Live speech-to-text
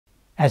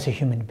as a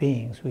human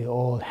beings, we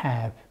all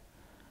have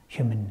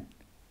human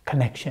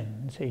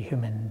connections,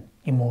 human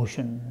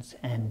emotions,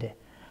 and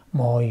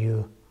more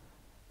you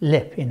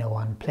live in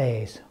one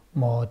place,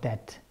 more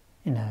that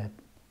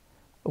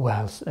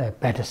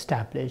better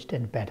established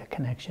and better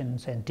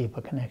connections and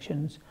deeper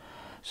connections.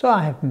 So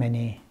I have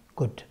many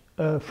good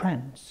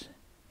friends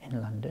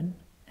in London,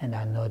 and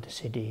I know the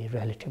city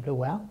relatively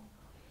well.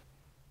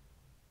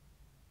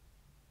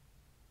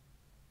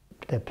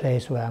 The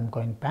place where I'm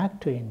going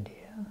back to India,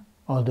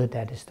 although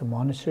that is the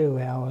monastery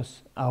where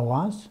I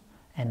was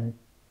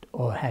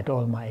or had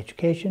all my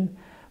education,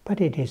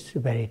 but it is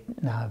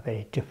now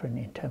very different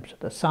in terms of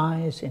the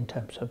size, in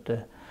terms of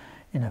the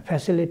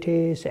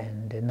facilities,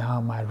 and now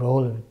my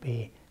role would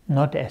be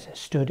not as a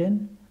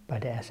student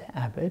but as an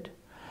abbot.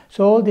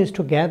 So all this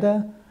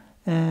together,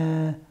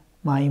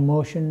 my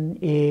emotion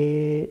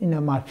is,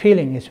 my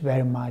feeling is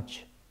very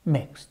much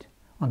mixed.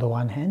 On the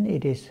one hand,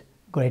 it is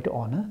great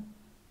honor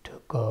to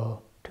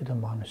go to the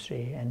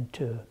monastery and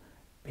to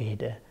be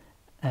the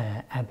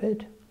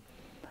abbot.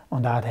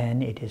 On the other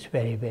hand, it is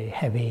very, very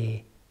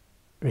heavy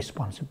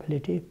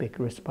responsibility, big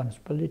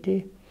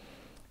responsibility,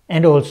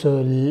 and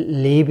also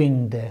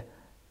leaving the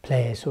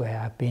place where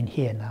I've been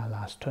here now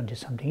last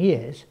 20-something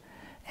years,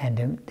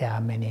 and there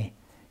are many,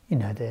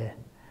 the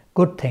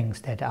good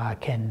things that I'd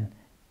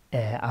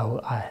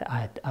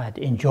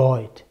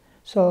enjoyed.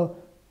 So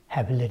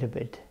have a little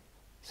bit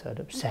sort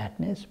of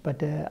sadness,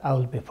 but I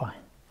will be fine.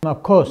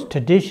 Of course,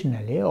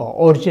 traditionally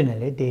or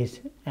originally,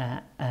 these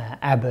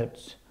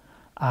abbots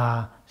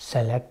are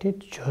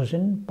selected,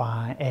 chosen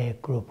by a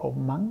group of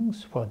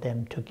monks for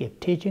them to give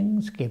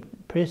teachings, give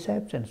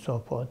precepts, and so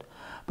forth.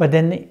 But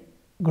then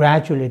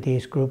gradually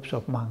these groups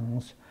of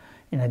monks,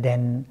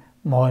 then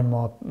more and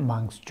more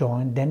monks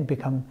join, then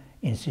become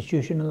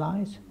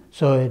institutionalized.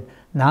 So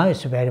now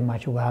it's a very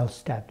much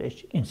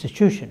well-established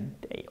institution.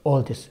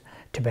 All these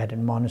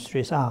Tibetan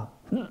monasteries are.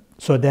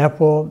 So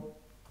therefore,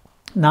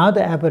 now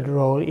the abbot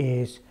role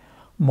is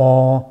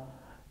more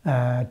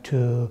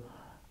to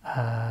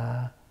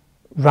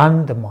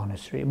run the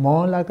monastery,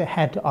 more like the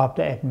head of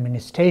the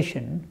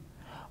administration,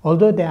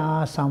 although there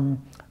are some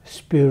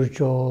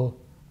spiritual,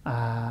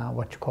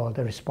 what you call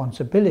the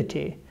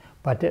responsibility,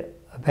 but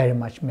very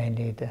much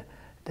mainly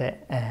the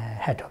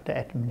head of the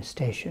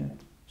administration.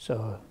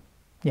 So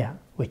yeah,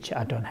 which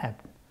I don't have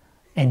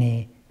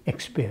any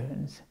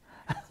experience.